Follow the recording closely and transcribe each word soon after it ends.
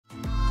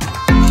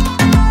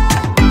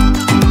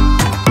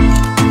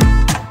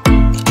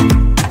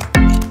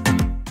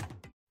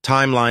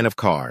Timeline of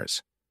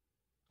cars.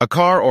 A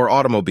car or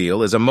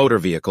automobile is a motor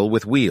vehicle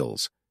with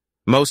wheels.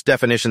 Most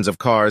definitions of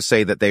cars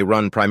say that they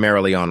run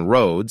primarily on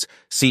roads,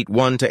 seat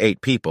 1 to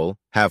 8 people,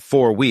 have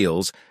 4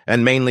 wheels,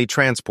 and mainly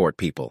transport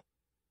people.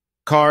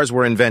 Cars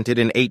were invented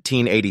in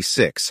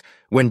 1886,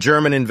 when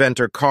German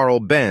inventor Carl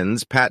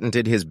Benz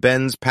patented his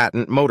Benz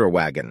patent motor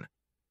wagon.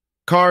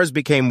 Cars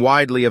became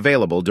widely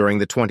available during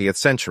the 20th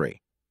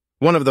century.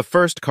 One of the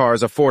first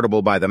cars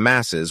affordable by the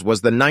masses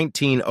was the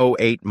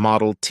 1908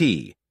 Model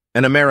T,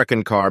 an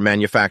American car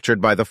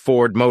manufactured by the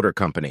Ford Motor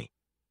Company.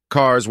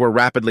 Cars were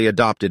rapidly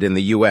adopted in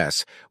the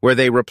U.S., where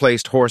they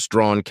replaced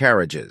horse-drawn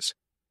carriages.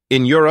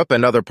 In Europe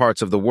and other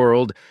parts of the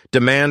world,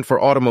 demand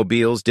for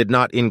automobiles did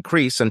not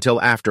increase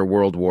until after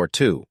World War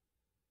II.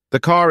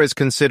 The car is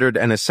considered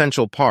an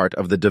essential part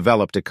of the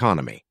developed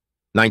economy.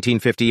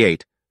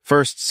 1958,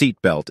 first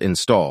seatbelt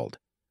installed.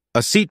 A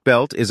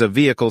seatbelt is a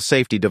vehicle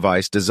safety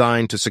device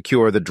designed to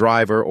secure the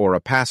driver or a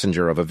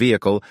passenger of a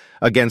vehicle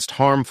against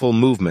harmful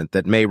movement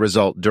that may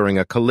result during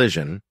a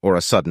collision or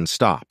a sudden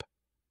stop.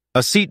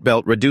 A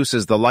seatbelt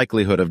reduces the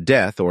likelihood of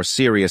death or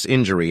serious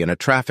injury in a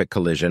traffic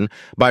collision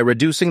by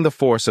reducing the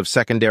force of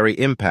secondary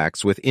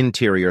impacts with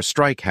interior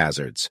strike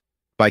hazards,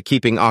 by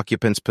keeping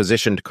occupants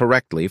positioned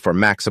correctly for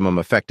maximum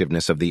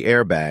effectiveness of the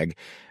airbag,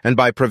 and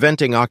by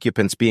preventing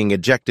occupants being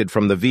ejected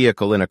from the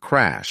vehicle in a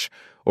crash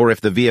or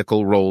if the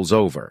vehicle rolls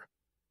over.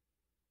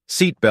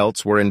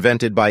 Seatbelts were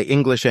invented by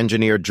English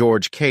engineer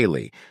George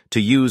Cayley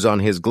to use on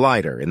his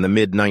glider in the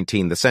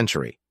mid-19th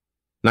century.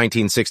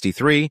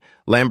 1963,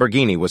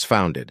 Lamborghini was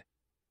founded.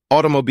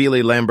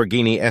 Automobili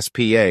Lamborghini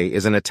SPA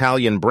is an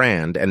Italian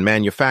brand and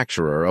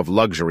manufacturer of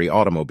luxury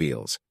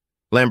automobiles.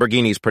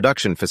 Lamborghini's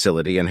production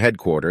facility and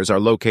headquarters are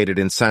located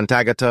in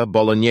Sant'Agata,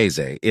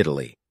 Bolognese,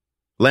 Italy.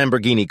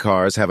 Lamborghini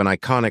cars have an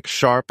iconic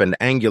sharp and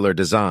angular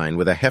design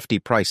with a hefty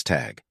price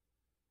tag.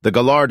 The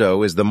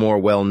Gallardo is the more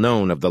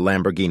well-known of the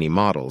Lamborghini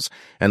models,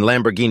 and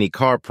Lamborghini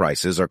car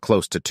prices are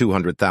close to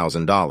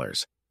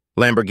 $200,000.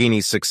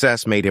 Lamborghini's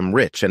success made him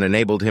rich and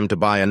enabled him to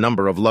buy a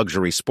number of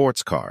luxury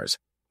sports cars,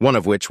 one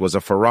of which was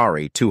a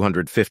Ferrari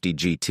 250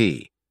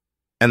 GT.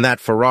 And that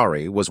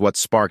Ferrari was what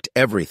sparked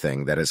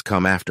everything that has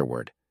come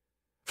afterward.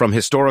 From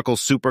historical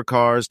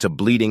supercars to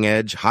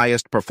bleeding-edge,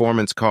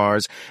 highest-performance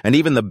cars, and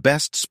even the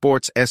best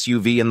sports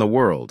SUV in the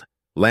world,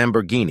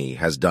 Lamborghini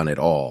has done it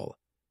all.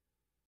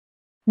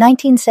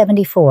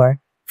 1974,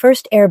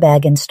 first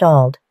airbag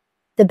installed.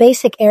 The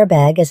basic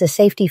airbag as a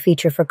safety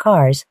feature for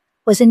cars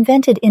was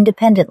invented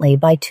independently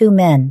by 2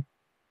 men,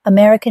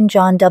 American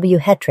John W.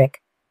 Hetrick,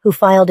 who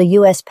filed a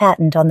U.S.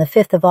 patent on the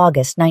 5th of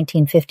August,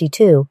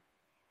 1952,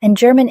 and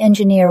German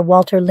engineer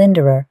Walter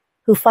Linderer,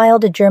 who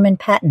filed a German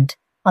patent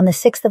on the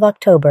 6th of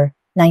October,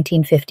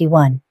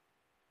 1951.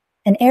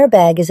 An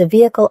airbag is a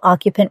vehicle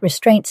occupant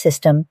restraint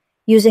system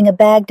using a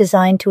bag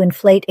designed to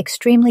inflate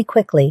extremely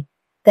quickly,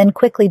 then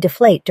quickly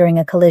deflate during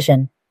a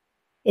collision.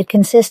 It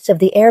consists of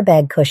the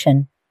airbag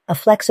cushion, a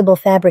flexible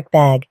fabric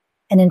bag,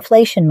 an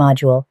inflation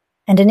module,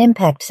 and an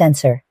impact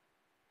sensor.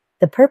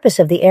 The purpose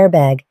of the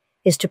airbag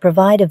is to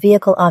provide a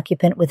vehicle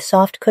occupant with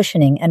soft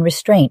cushioning and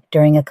restraint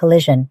during a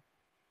collision.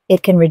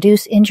 It can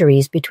reduce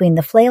injuries between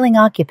the flailing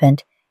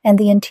occupant and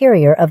the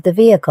interior of the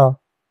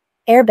vehicle.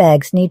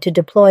 Airbags need to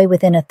deploy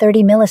within a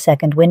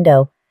 30-millisecond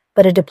window,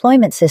 but a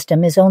deployment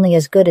system is only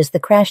as good as the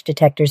crash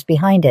detectors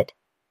behind it.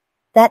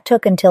 That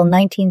took until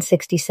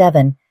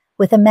 1967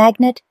 with a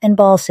magnet and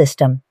ball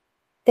system.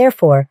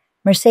 Therefore,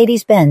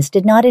 Mercedes-Benz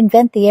did not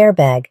invent the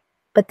airbag,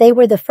 but they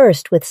were the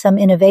first with some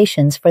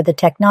innovations for the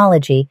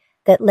technology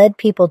that led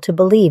people to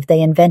believe they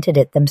invented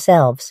it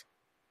themselves.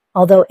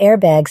 Although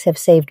airbags have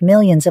saved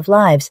millions of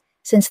lives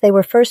since they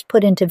were first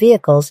put into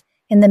vehicles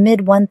in the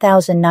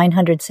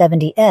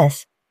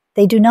mid-1970s,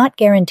 they do not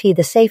guarantee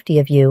the safety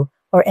of you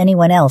or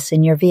anyone else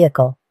in your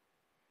vehicle.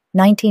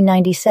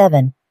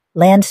 1997,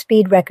 land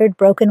speed record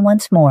broken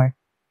once more.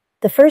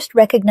 The first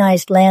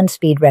recognized land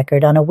speed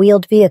record on a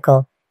wheeled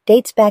vehicle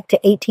dates back to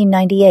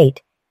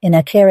 1898 in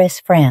Acqueres,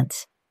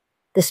 France.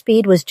 The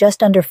speed was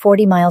just under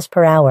 40 miles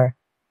per hour.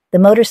 The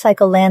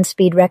motorcycle land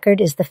speed record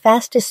is the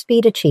fastest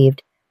speed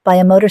achieved by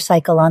a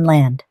motorcycle on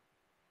land.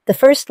 The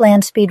first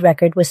land speed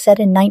record was set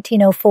in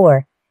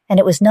 1904, and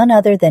it was none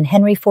other than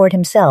Henry Ford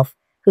himself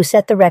who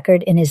set the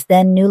record in his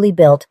then newly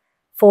built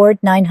Ford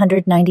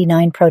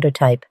 999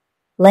 prototype.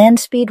 Land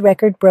speed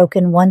record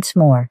broken once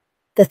more.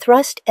 The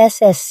Thrust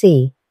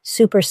SSC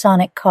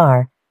supersonic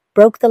car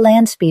broke the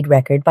land speed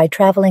record by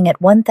traveling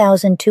at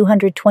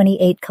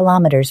 1,228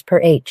 kilometers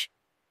per h.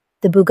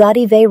 The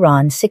Bugatti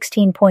Veyron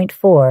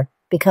 16.4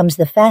 becomes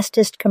the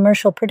fastest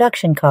commercial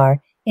production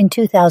car in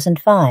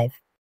 2005.